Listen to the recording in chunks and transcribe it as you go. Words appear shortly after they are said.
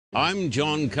I'm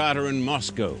John Carter in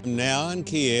Moscow. Now in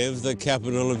Kiev, the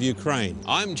capital of Ukraine.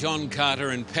 I'm John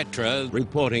Carter in Petra,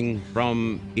 reporting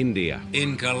from India.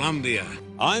 In Colombia.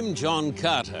 I'm John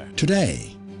Carter.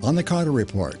 Today, on the Carter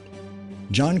Report,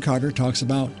 John Carter talks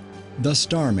about the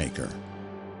Star Maker.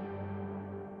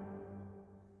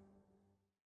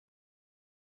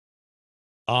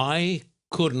 I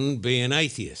couldn't be an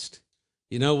atheist.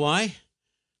 You know why?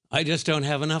 I just don't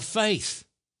have enough faith.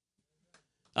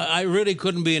 I really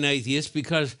couldn't be an atheist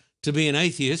because to be an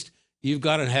atheist, you've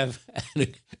got to have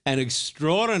an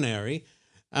extraordinary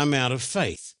amount of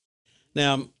faith.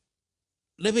 Now,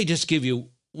 let me just give you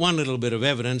one little bit of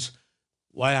evidence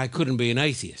why I couldn't be an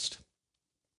atheist.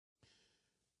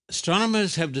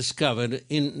 Astronomers have discovered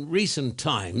in recent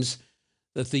times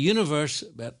that the universe,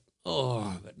 about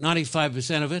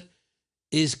 95% of it,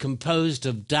 is composed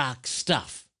of dark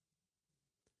stuff.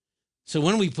 So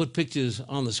when we put pictures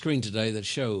on the screen today that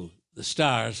show the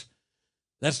stars,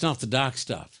 that's not the dark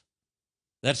stuff.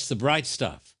 That's the bright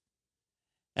stuff.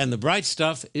 And the bright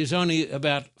stuff is only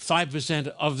about 5%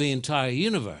 of the entire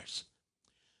universe.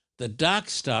 The dark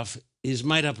stuff is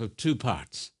made up of two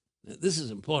parts. Now, this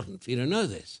is important for you to know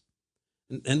this.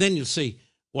 And then you'll see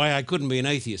why I couldn't be an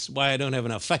atheist, why I don't have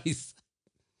enough faith.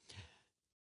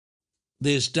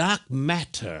 There's dark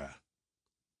matter.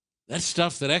 That's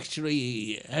stuff that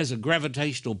actually has a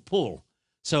gravitational pull.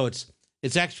 So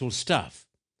it's actual stuff.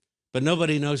 But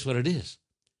nobody knows what it is.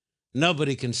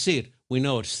 Nobody can see it. We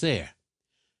know it's there.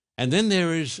 And then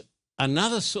there is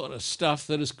another sort of stuff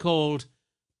that is called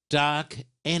dark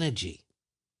energy.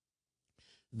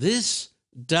 This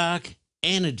dark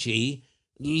energy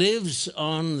lives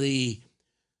on the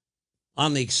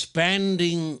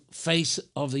expanding face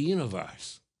of the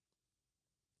universe.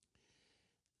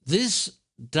 This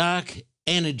dark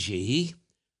energy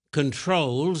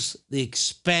controls the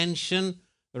expansion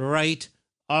rate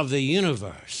of the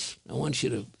universe. I want you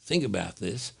to think about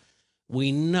this.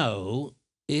 We know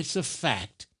it's a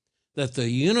fact that the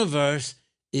universe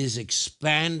is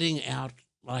expanding out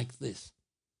like this,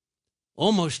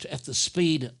 almost at the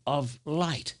speed of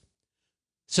light.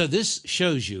 So this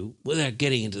shows you, without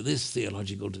getting into this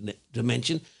theological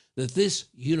dimension, that this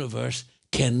universe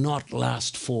cannot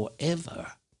last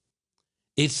forever.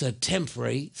 It's a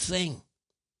temporary thing.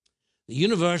 The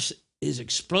universe is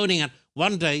exploding out.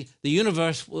 One day, the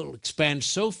universe will expand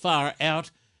so far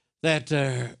out that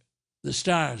the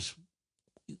stars,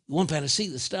 you won't be able to see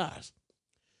the stars.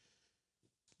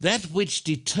 That which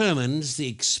determines the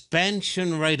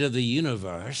expansion rate of the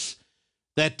universe,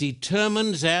 that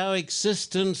determines our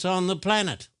existence on the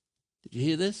planet. Did you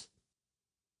hear this?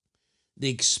 The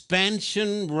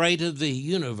expansion rate of the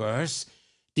universe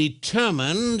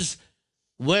determines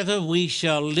whether we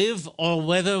shall live or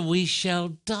whether we shall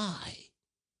die.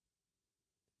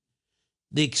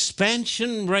 The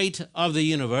expansion rate of the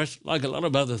universe, like a lot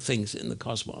of other things in the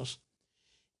cosmos,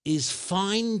 is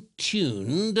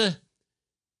fine-tuned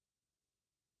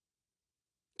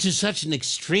to such an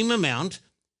extreme amount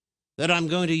that I'm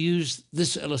going to use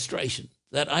this illustration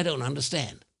that I don't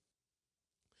understand.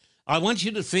 I want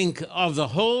you to think of the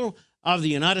whole of the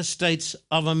United States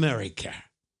of America.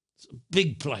 It's a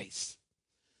big place.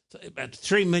 About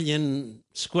 3 million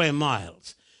square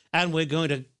miles, and we're going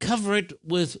to cover it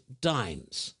with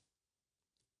dimes.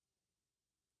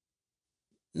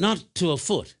 Not to a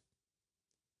foot,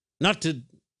 not to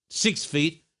 6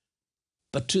 feet,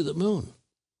 but to the moon.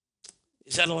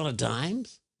 Is that a lot of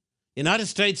dimes? United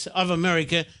States of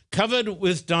America covered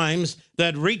with dimes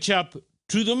that reach up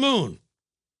to the moon.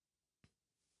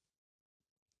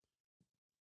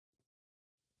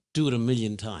 Do it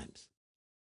 1,000,000 times.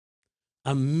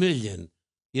 1,000,000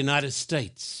 United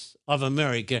States of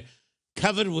America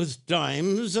covered with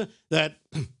dimes that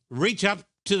reach up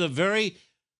to the very,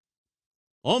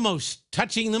 almost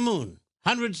touching the moon,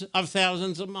 hundreds of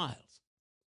thousands of miles.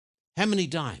 How many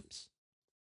dimes?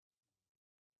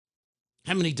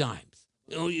 How many dimes?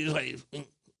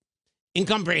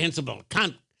 Incomprehensible.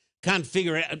 Can't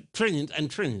figure it out. Trillions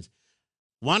and trillions.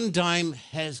 One dime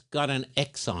has got an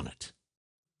X on it.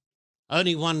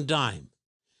 Only one dime.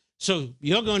 So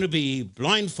you're going to be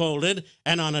blindfolded,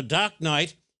 and on a dark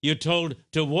night, you're told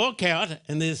to walk out,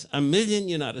 and there's 1,000,000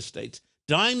 United States,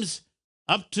 dimes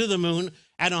up to the moon,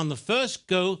 and on the first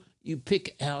go, you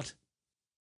pick out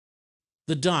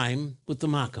the dime with the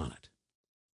mark on it.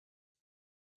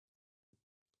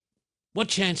 What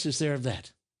chance is there of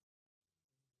that?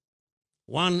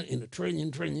 1 in a trillion.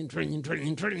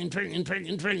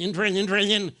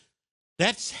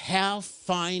 That's how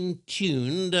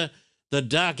fine-tuned the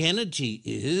dark energy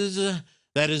is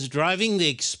that is driving the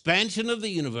expansion of the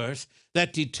universe,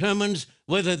 that determines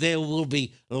whether there will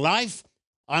be life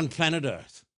on planet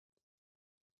Earth.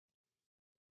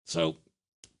 So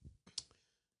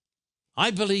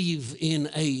I believe in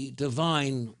a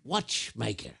divine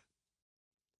watchmaker.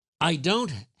 I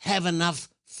don't have enough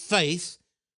faith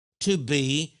to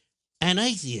be an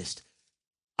atheist.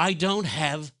 I don't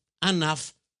have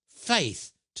enough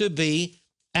faith to be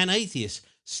an atheist.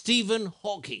 Stephen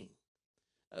Hawking.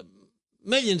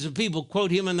 Millions of people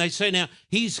quote him and they say, now,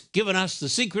 he's given us the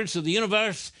secrets of the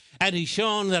universe and he's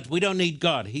shown that we don't need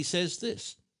God. He says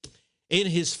this in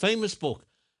his famous book,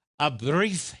 A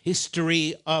Brief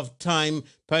History of Time,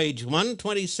 page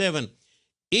 127.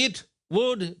 It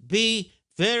would be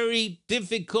very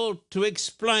difficult to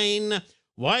explain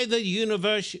why the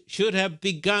universe should have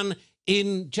begun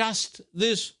in just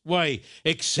this way,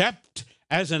 except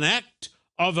as an act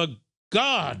of a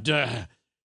God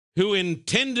who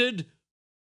intended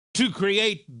to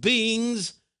create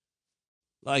beings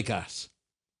like us.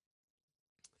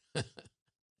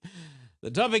 The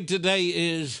topic today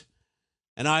is,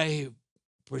 and I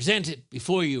present it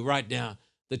before you right now,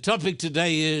 the topic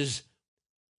today is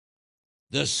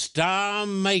the Star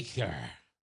Maker,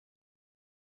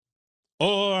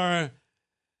 or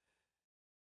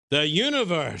the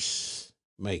Universe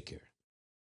Maker.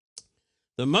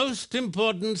 The most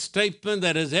important statement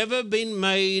that has ever been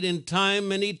made in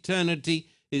time and eternity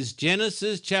is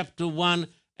Genesis chapter 1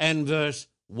 and verse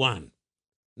 1.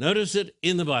 Notice it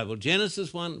in the Bible,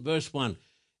 Genesis 1, verse 1.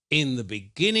 In the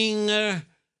beginning,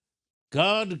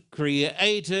 God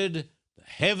created the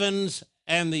heavens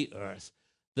and the earth.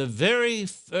 The very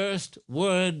first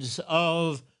words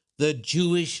of the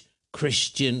Jewish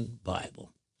Christian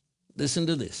Bible. Listen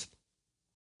to this.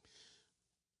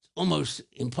 It's almost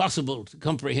impossible to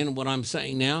comprehend what I'm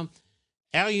saying now.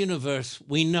 Our universe,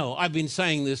 we know, I've been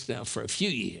saying this now for a few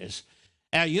years,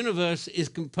 our universe is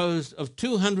composed of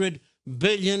 200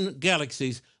 billion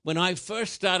galaxies. When I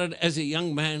first started as a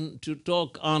young man to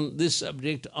talk on this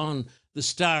subject, on the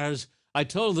stars, I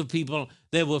told the people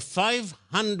there were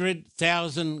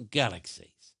 500,000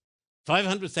 galaxies.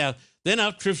 500,000. Then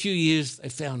after a few years, they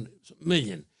found it was a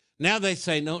million. Now they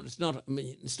say, no, it's not a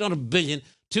million. It's not a billion,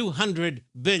 200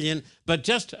 billion. But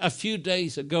just a few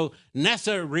days ago,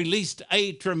 NASA released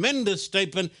a tremendous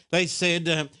statement. They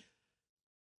said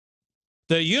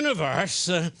the universe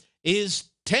is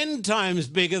 10 times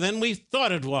bigger than we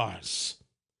thought it was.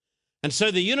 And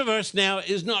so the universe now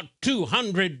is not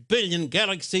 200 billion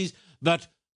galaxies, but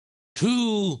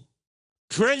 2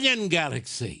 trillion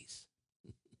galaxies.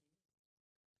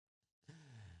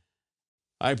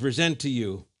 I present to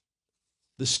you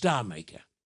the Star Maker.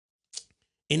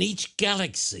 In each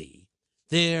galaxy,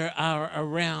 there are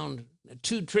around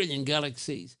 2 trillion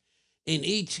galaxies. In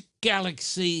each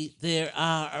galaxy, there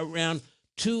are around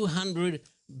 200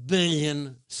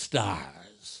 billion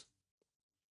stars.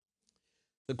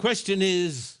 The question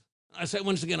is, I say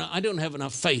once again, I don't have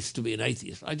enough faith to be an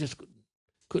atheist. I just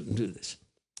couldn't do this.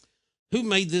 Who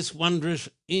made this wondrous,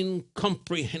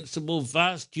 incomprehensible,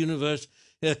 vast universe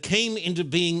that came into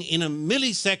being in a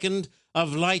millisecond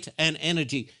of light and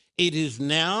energy? It is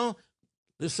now,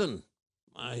 listen,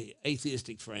 my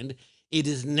atheistic friend, it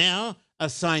is now a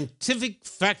scientific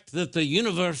fact that the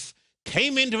universe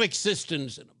came into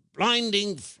existence in a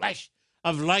blinding flash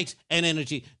of light and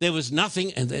energy. There was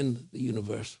nothing, and then the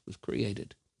universe was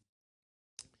created.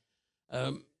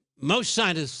 Most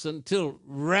scientists, until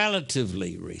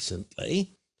relatively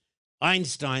recently,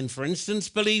 Einstein, for instance,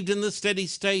 believed in the steady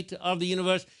state of the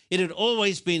universe. It had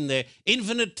always been there.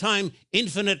 Infinite time,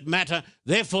 infinite matter,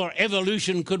 therefore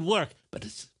evolution could work. But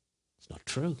it's not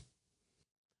true.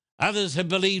 Others have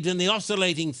believed in the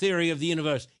oscillating theory of the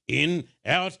universe. In,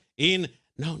 out, in.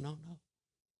 No.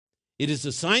 It is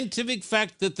a scientific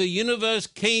fact that the universe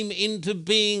came into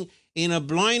being in a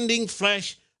blinding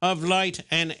flash of light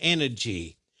and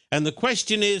energy. And the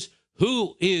question is,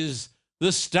 who is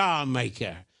the Star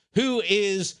Maker? Who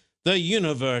is the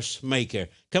Universe Maker?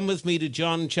 Come with me to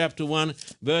John chapter 1,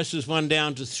 verses 1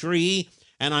 down to 3.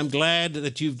 And I'm glad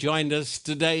that you've joined us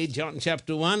today. John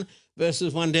chapter 1,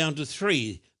 verses 1 down to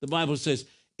 3. The Bible says,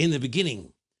 in the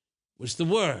beginning was the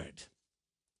Word.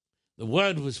 The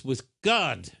Word was with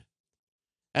God.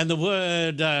 And the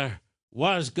Word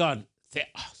was God.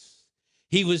 Theos.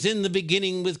 He was in the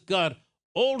beginning with God.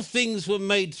 All things were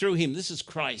made through him. This is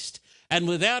Christ. And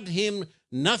without him,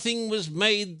 nothing was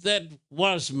made that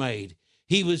was made.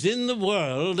 He was in the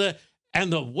world,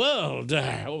 and the world,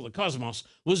 or the cosmos,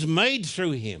 was made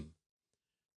through him.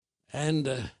 And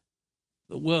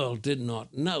the world did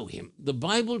not know him. The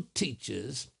Bible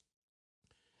teaches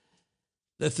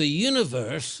that the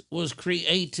universe was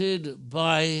created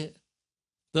by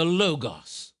the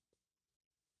Logos.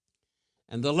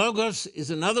 And the Logos is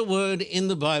another word in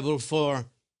the Bible for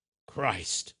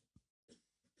Christ.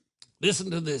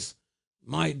 Listen to this,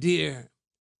 my dear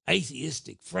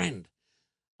atheistic friend.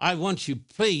 I want you,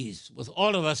 please, with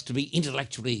all of us, to be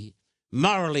intellectually,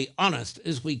 morally honest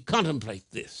as we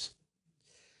contemplate this.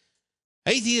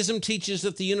 Atheism teaches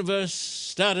that the universe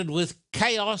started with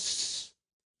chaos.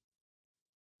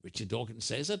 Richard Dawkins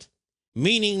says it.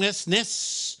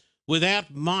 Meaninglessness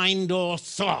without mind or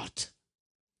thought.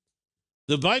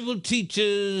 The Bible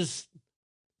teaches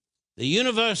the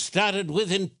universe started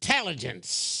with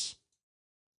intelligence,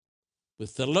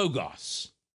 with the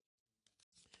Logos.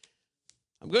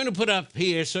 I'm going to put up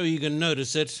here so you can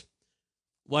notice it,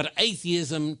 what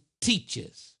atheism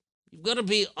teaches. You've got to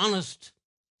be honest.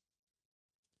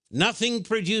 Nothing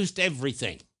produced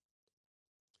everything.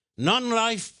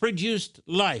 Non-life produced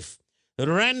life.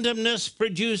 Randomness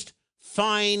produced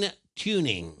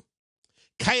fine-tuning.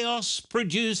 Chaos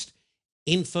produced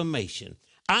information.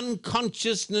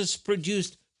 Unconsciousness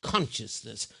produced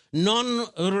consciousness.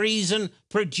 Non-reason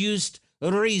produced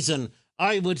reason.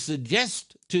 I would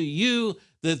suggest to you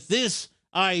that this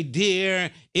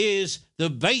idea is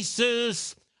the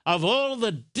basis of all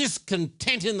the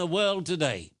discontent in the world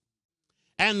today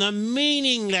and the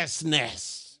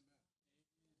meaninglessness.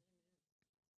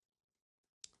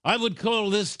 I would call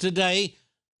this today,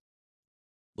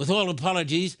 with all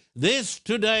apologies, this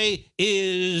today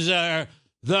is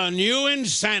the new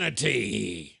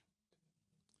insanity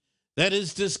that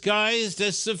is disguised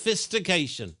as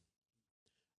sophistication.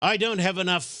 I don't have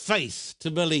enough faith to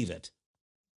believe it.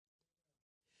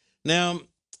 Now,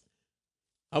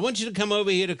 I want you to come over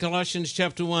here to Colossians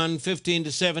chapter 1, 15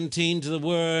 to 17, to the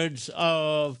words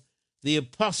of the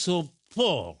Apostle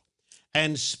Paul.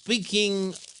 And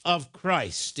speaking of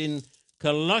Christ, in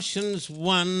Colossians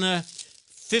 1,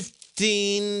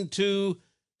 15 to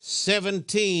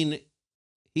 17,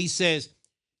 he says,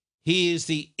 he is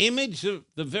the image of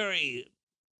the very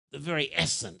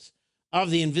essence of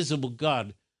the invisible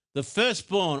God, the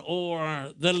firstborn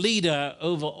or the leader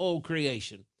over all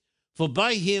creation. For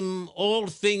by him all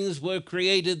things were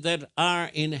created that are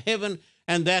in heaven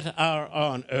and that are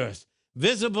on earth,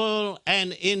 visible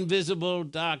and invisible,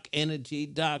 dark energy,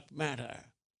 dark matter,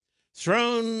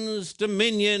 thrones,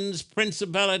 dominions,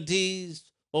 principalities,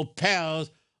 or powers.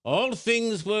 All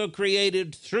things were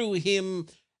created through him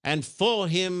and for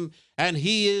him, and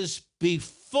he is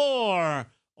before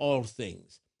all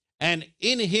things. And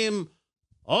in him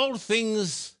all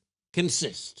things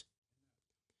consist.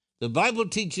 The Bible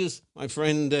teaches, my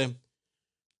friend,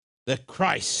 that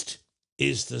Christ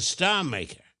is the star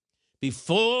maker.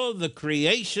 Before the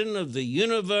creation of the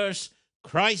universe,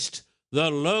 Christ, the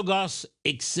Logos,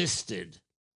 existed.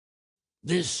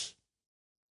 This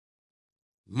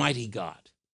mighty God.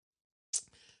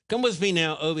 Come with me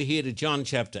now over here to John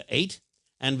chapter 8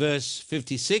 and verse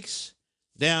 56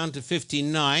 down to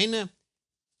 59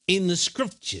 in the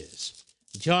Scriptures.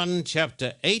 John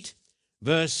chapter 8,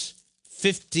 verse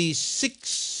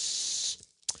 56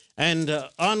 and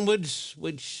onwards,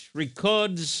 which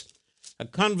records a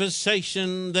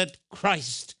conversation that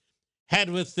Christ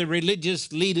had with the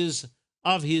religious leaders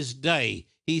of his day.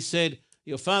 He said,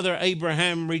 your father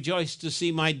Abraham rejoiced to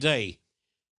see my day,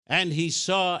 and he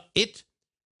saw it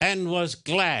and was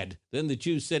glad. Then the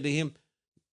Jews said to him,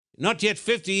 not yet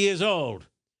 50 years old,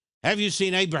 have you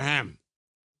seen Abraham?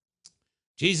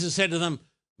 Jesus said to them,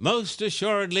 most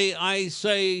assuredly, I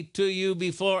say to you,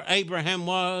 before Abraham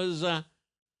was,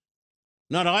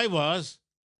 not I was,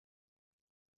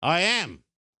 I am.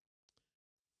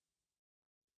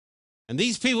 And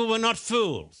these people were not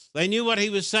fools. They knew what he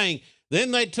was saying.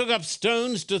 Then they took up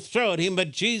stones to throw at him,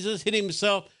 but Jesus hid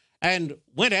himself and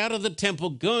went out of the temple,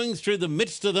 going through the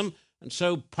midst of them, and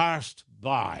so passed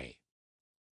by.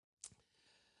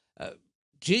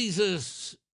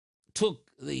 Jesus took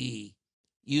the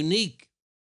unique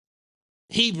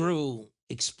Hebrew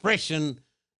expression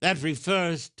that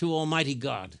refers to Almighty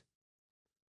God,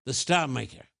 the star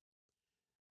maker.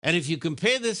 And if you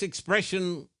compare this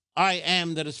expression, I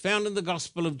am, that is found in the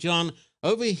Gospel of John,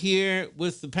 over here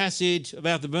with the passage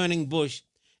about the burning bush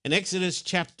in Exodus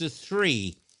chapter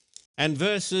 3 and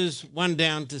verses 1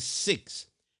 down to 6.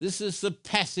 This is the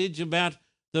passage about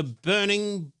the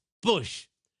burning bush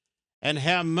and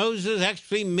how Moses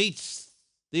actually meets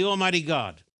the Almighty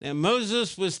God. Now,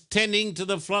 Moses was tending to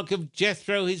the flock of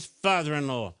Jethro, his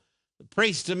father-in-law, the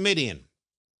priest of Midian.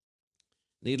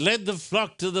 And he led the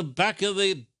flock to the back of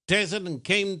the desert and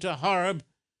came to Horeb,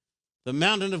 the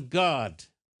mountain of God.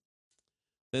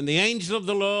 Then the angel of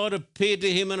the Lord appeared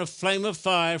to him in a flame of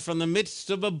fire from the midst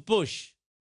of a bush.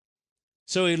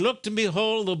 So he looked, and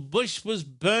behold, the bush was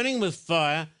burning with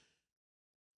fire,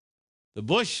 The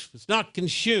bush was not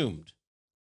consumed.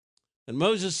 And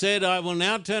Moses said, I will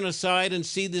now turn aside and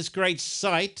see this great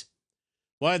sight,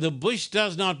 why the bush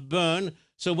does not burn.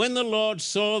 So when the Lord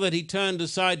saw that he turned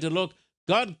aside to look,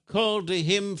 God called to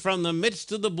him from the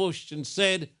midst of the bush and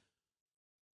said,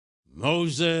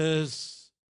 Moses,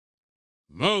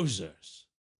 Moses.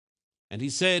 And he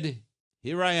said,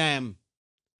 Here I am.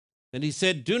 And he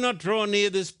said, Do not draw near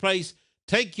this place.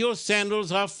 Take your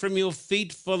sandals off from your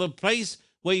feet, for the place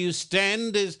where you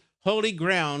stand is holy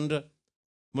ground.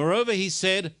 Moreover, he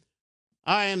said,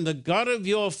 I am the God of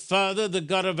your father, the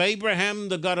God of Abraham,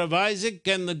 the God of Isaac,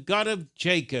 and the God of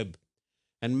Jacob.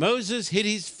 And Moses hid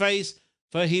his face,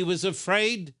 for he was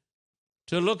afraid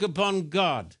to look upon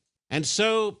God. And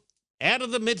so, out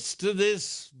of the midst of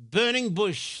this burning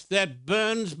bush that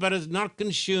burns but is not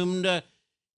consumed,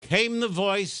 came the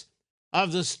voice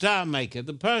of the star maker,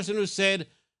 the person who said,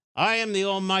 I am the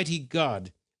Almighty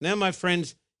God. Now, my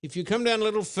friends, if you come down a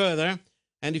little further,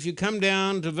 and if you come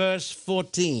down to verse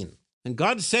 14, and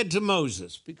God said to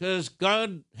Moses, because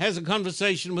God has a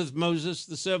conversation with Moses,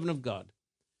 the servant of God.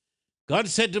 God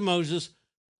said to Moses,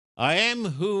 I am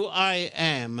who I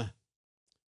am.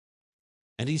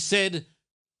 And he said,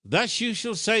 Thus you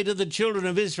shall say to the children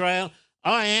of Israel,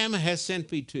 I am has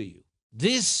sent me to you.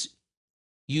 This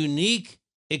unique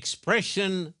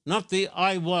expression, not the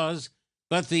I was,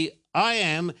 but the I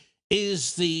am,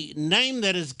 is the name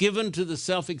that is given to the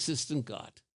self-existent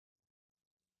God.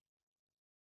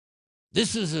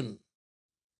 This is an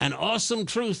awesome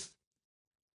truth,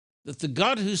 that the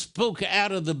God who spoke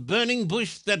out of the burning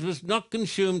bush that was not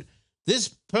consumed, this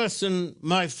person,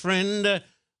 my friend,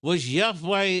 was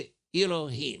Yahweh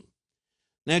Elohim.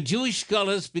 Now, Jewish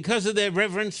scholars, because of their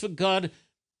reverence for God,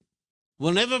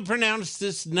 will never pronounce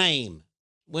this name.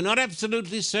 We're not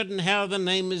absolutely certain how the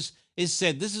name is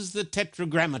said. This is the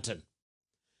Tetragrammaton,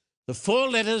 the 4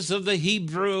 letters of the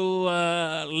Hebrew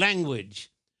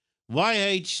language,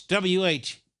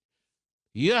 YHWH,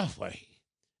 Yahweh.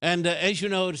 And as you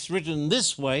know, it's written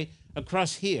this way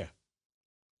across here.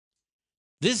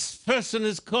 This person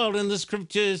is called in the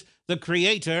scriptures the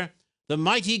Creator, the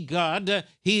mighty God.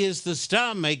 He is the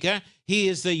star maker. He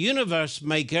is the universe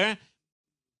maker.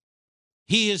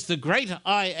 He is the great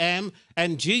I am.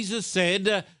 And Jesus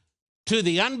said to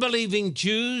the unbelieving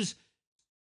Jews,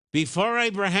 before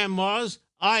Abraham was,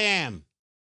 I am.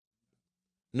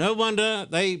 No wonder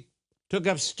they took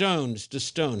up stones to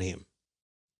stone him.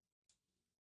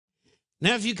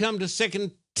 Now, if you come to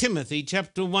 2 Timothy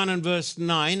chapter 1 and verse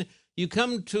 9, you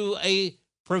come to a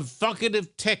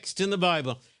provocative text in the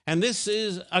Bible. And this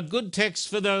is a good text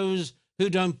for those who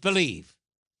don't believe,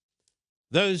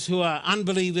 those who are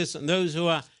unbelievers and those who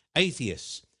are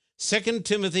atheists. 2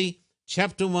 Timothy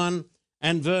chapter 1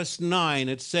 and verse 9,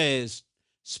 it says,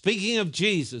 speaking of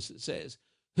Jesus, it says,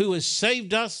 who has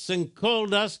saved us and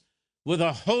called us with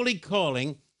a holy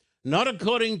calling, not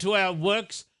according to our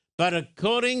works, but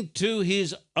according to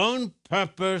his own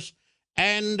purpose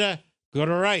and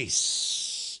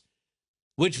grace,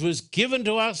 which was given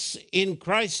to us in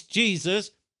Christ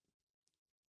Jesus.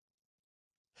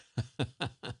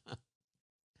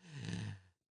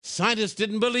 Scientists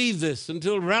didn't believe this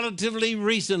until relatively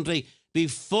recently,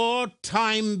 before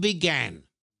time began,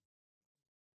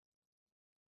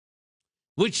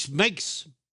 which makes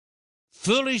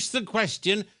foolish the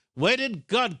question, where did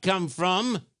God come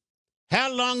from?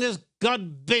 How long has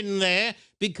God been there?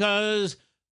 Because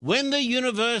when the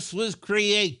universe was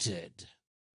created,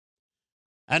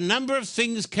 a number of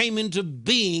things came into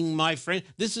being, my friend.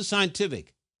 This is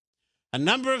scientific. A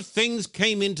number of things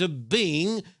came into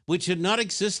being which had not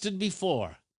existed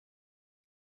before.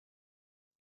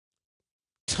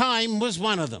 Time was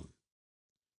one of them,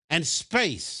 and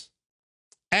space,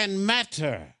 and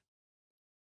matter.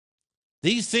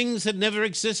 These things had never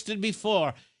existed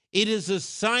before. It is a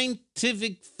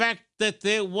scientific fact that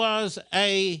there was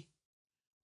a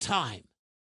time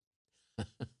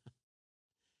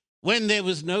when there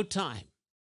was no time.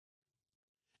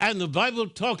 And the Bible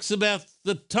talks about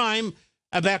the time,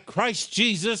 about Christ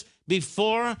Jesus,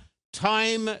 before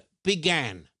time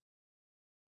began.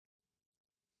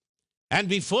 And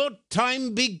before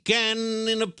time began,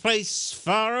 in a place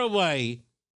far away,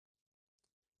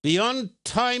 beyond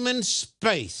time and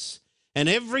space, and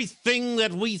everything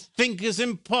that we think is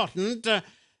important,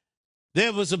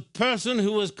 there was a person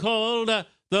who was called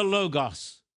the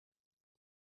Logos.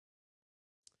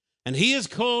 And he is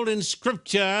called in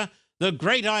Scripture the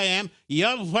great I am,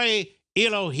 Yahweh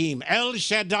Elohim, El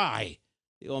Shaddai,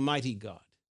 the Almighty God.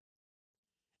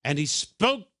 And he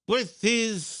spoke with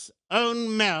his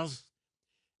own mouth,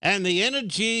 and the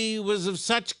energy was of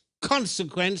such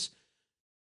consequence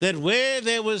that where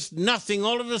there was nothing,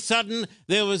 all of a sudden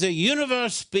there was a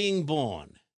universe being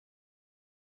born.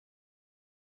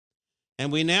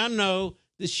 And we now know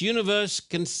this universe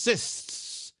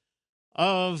consists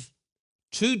of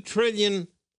 2 trillion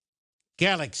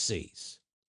galaxies.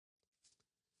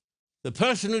 The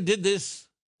person who did this,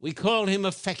 we call him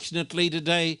affectionately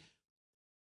today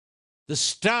the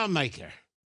Star Maker.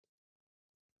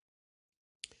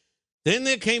 Then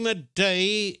there came a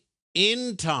day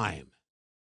in time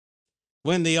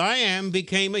when the I Am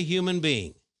became a human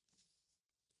being.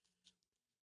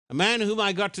 A man whom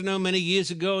I got to know many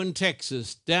years ago in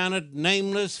Texas, down at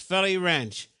Nameless Valley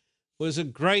Ranch, was a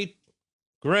great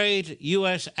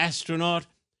U.S. astronaut,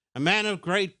 a man of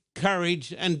great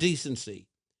courage and decency,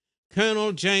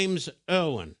 Colonel James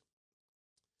Irwin.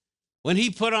 When he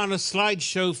put on a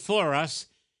slideshow for us,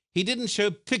 he didn't show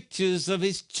pictures of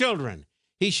his children.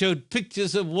 He showed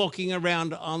pictures of walking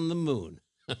around on the moon.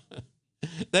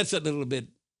 That's a little bit,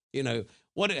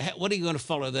 what are you going to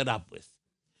follow that up with?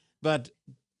 But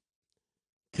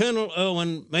Colonel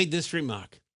Irwin made this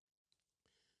remark: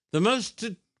 the most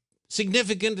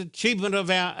significant achievement of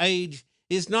our age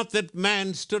is not that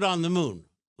man stood on the moon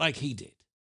like he did.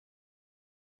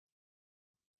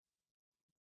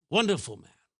 Wonderful man.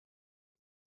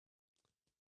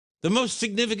 The most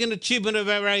significant achievement of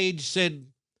our age, said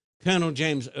Colonel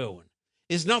James Irwin,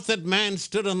 is not that man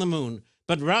stood on the moon,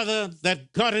 but rather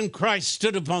that God in Christ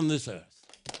stood upon this earth.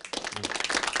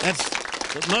 That's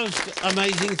the most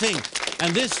amazing thing.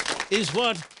 And this is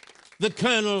what the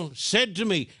colonel said to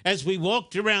me as we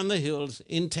walked around the hills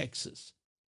in Texas.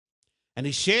 And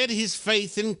he shared his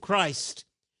faith in Christ.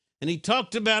 And he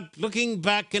talked about looking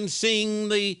back and seeing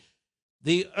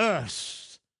the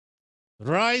earth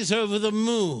rise over the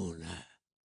moon.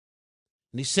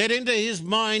 And he said into his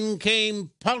mind came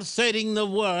pulsating the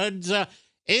words,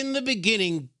 in the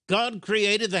beginning, God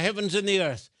created the heavens and the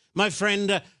earth. My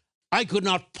friend, I could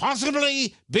not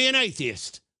possibly be an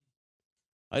atheist.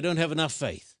 I don't have enough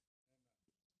faith.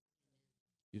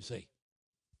 You see,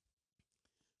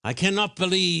 I cannot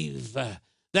believe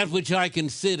that which I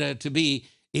consider to be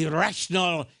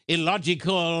irrational,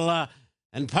 illogical,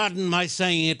 and pardon my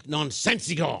saying it,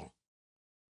 nonsensical.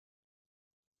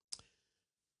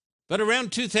 But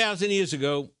around 2,000 years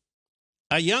ago,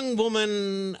 a young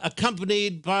woman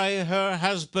accompanied by her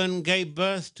husband gave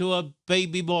birth to a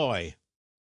baby boy.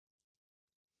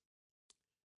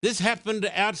 This happened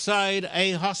outside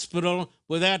a hospital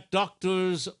without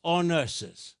doctors or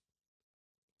nurses.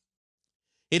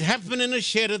 It happened in a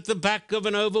shed at the back of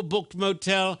an overbooked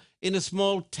motel in a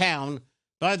small town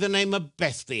by the name of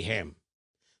Bethlehem.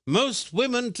 Most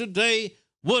women today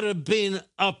would have been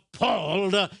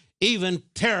appalled, even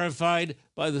terrified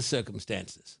by the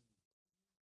circumstances.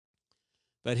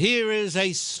 But here is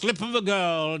a slip of a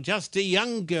girl, just a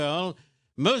young girl,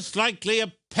 most likely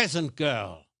a peasant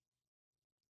girl.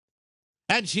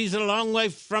 And she's a long way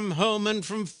from home and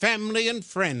from family and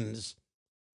friends.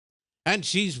 And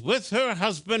she's with her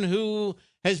husband, who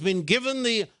has been given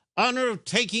the honor of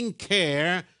taking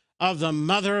care of the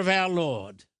mother of our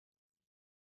Lord.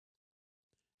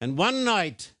 And one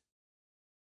night,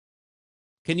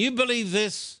 can you believe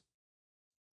this?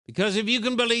 Because if you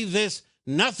can believe this,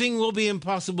 nothing will be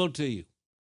impossible to you.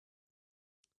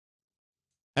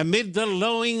 Amid the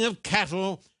lowing of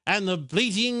cattle and the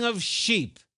bleating of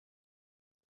sheep,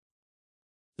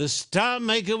 the Star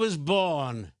Maker was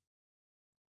born,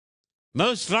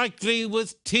 most likely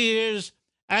with tears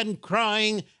and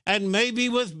crying and maybe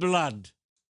with blood.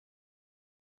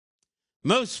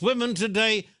 Most women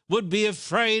today would be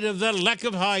afraid of the lack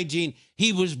of hygiene.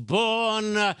 He was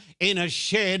born in a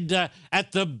shed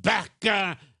at the back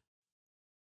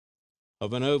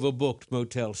of an overbooked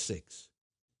Motel 6.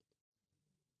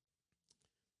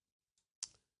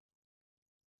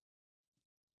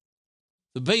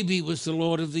 The baby was the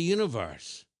Lord of the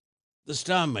universe, the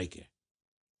Star Maker.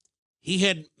 He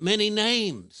had many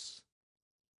names.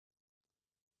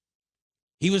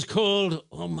 He was called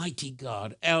Almighty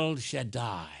God, El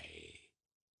Shaddai,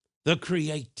 the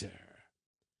Creator,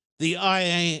 the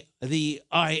I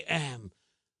Am,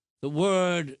 the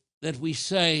word that we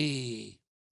say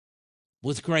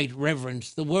with great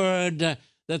reverence, the word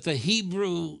that the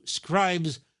Hebrew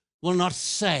scribes will not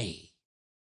say.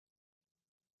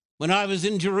 When I was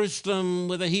in Jerusalem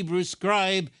with a Hebrew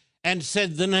scribe and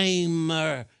said the name,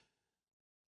 the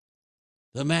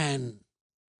man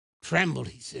trembled.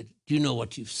 He said, "Do you know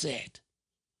what you've said?"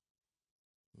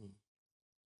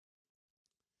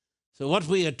 So what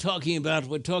we are talking about,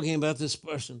 we're talking about this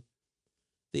person,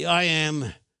 the I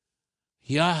Am,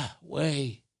 Yahweh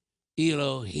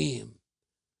Elohim,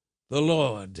 the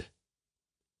Lord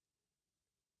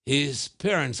his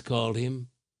parents called him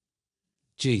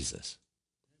Jesus.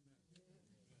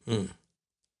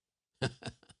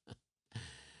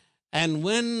 And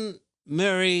when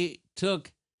Mary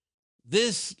took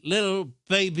this little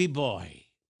baby boy,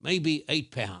 maybe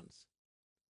 8 pounds,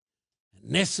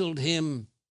 and nestled him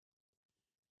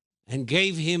and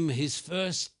gave him his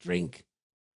first drink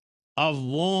of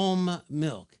warm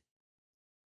milk,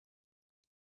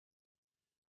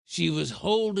 she was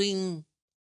holding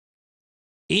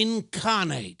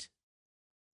incarnate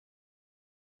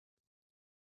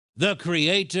the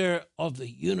creator of the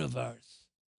universe,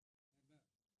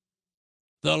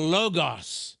 the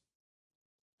Logos,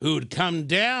 who would come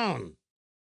down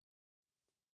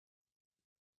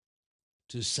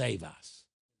to save us.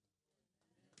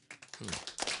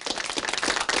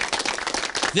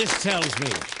 This tells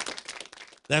me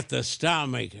that the Star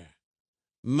Maker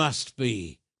must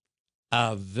be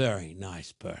a very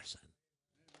nice person.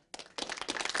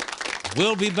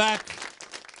 We'll be back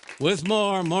with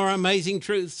more amazing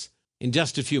truths in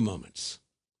just a few moments.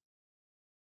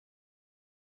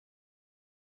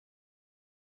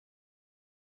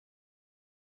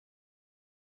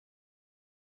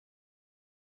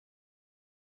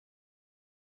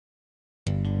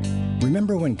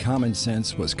 Remember when common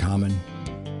sense was common?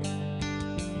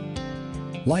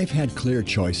 Life had clear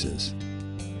choices.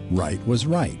 Right was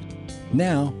right.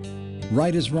 Now,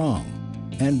 right is wrong,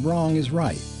 and wrong is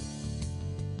right.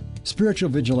 Spiritual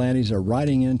vigilantes are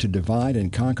riding in to divide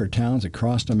and conquer towns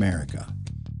across America.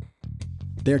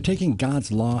 They are taking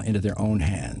God's law into their own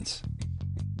hands.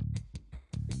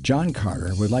 John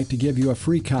Carter would like to give you a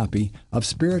free copy of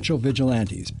Spiritual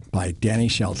Vigilantes by Danny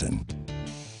Shelton.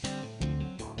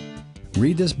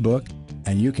 Read this book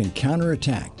and you can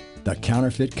counterattack the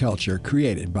counterfeit culture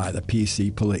created by the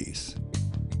PC police.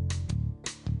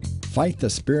 Fight the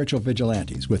spiritual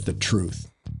vigilantes with the truth.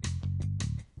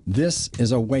 This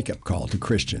is a wake-up call to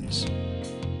Christians.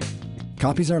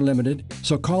 Copies are limited,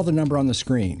 so call the number on the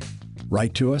screen,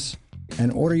 write to us,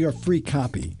 and order your free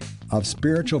copy of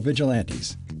Spiritual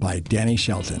Vigilantes by Danny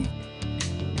Shelton.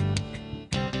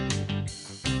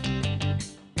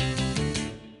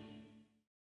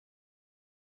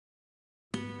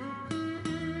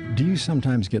 Do you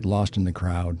sometimes get lost in the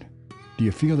crowd? Do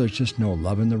you feel there's just no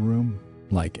love in the room?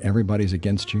 Like everybody's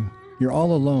against you? You're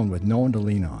all alone with no one to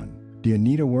lean on. Do you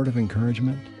need a word of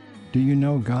encouragement? Do you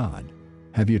know God?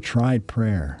 Have you tried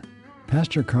prayer?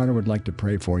 Pastor Carter would like to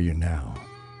pray for you now.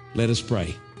 Let us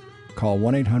pray. Call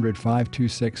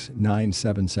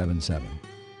 1-800-526-9777.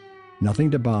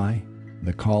 Nothing to buy.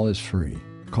 The call is free.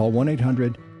 Call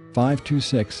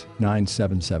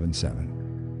 1-800-526-9777.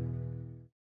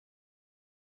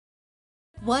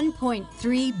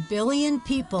 1.3 billion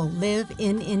people live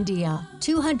in India.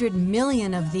 200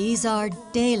 million of these are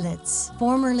Dalits,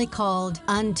 formerly called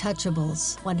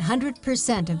untouchables.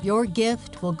 100% of your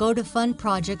gift will go to fund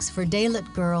projects for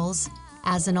Dalit girls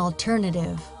as an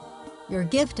alternative. Your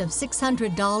gift of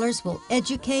 $600 will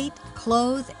educate,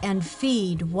 clothe, and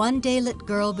feed one Dalit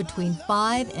girl between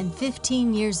 5 and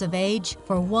 15 years of age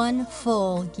for 1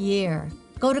 full year.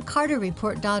 Go to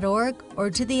carterreport.org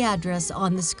or to the address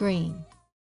on the screen.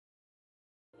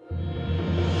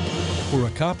 For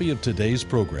a copy of today's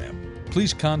program,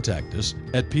 please contact us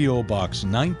at P.O. Box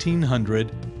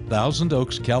 1900, Thousand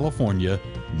Oaks, California,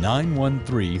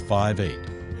 91358.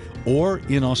 Or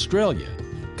in Australia,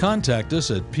 contact us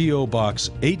at P.O. Box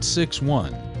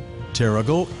 861,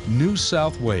 Terrigal, New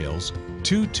South Wales,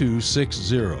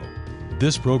 2260.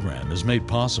 This program is made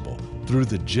possible through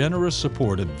the generous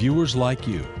support of viewers like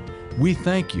you. We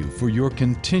thank you for your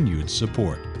continued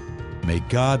support. May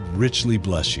God richly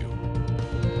bless you.